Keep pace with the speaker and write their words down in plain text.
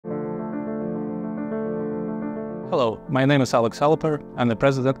Hello, my name is Alex Alper. I'm the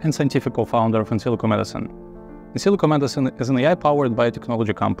president and scientific co-founder of Insilico Medicine. Insilico Medicine is an AI-powered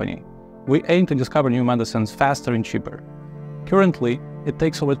biotechnology company. We aim to discover new medicines faster and cheaper. Currently, it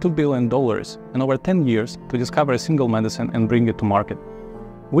takes over $2 billion and over 10 years to discover a single medicine and bring it to market.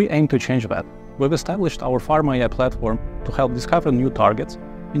 We aim to change that. We've established our pharma AI platform to help discover new targets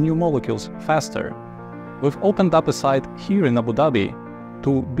and new molecules faster. We've opened up a site here in Abu Dhabi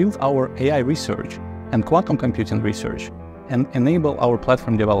to build our AI research and quantum computing research and enable our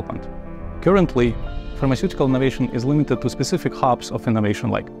platform development. Currently, pharmaceutical innovation is limited to specific hubs of innovation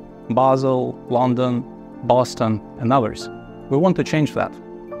like Basel, London, Boston, and others. We want to change that.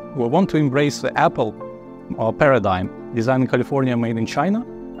 We want to embrace the Apple paradigm, design in California, made in China.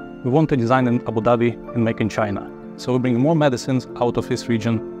 We want to design in Abu Dhabi and make in China. So we bring more medicines out of this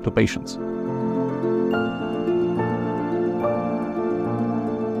region to patients.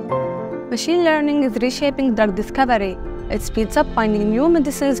 Machine learning is reshaping drug discovery. It speeds up finding new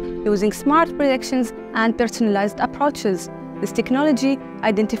medicines using smart predictions and personalized approaches. This technology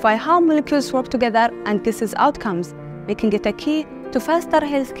identifies how molecules work together and guesses outcomes, making it a key to faster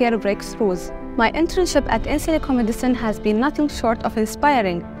healthcare breakthroughs. My internship at Insilico Medicine has been nothing short of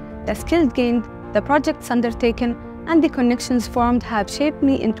inspiring. The skills gained, the projects undertaken, and the connections formed have shaped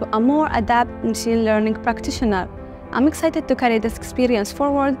me into a more adept machine learning practitioner. I'm excited to carry this experience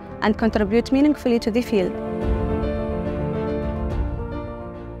forward and contribute meaningfully to the field.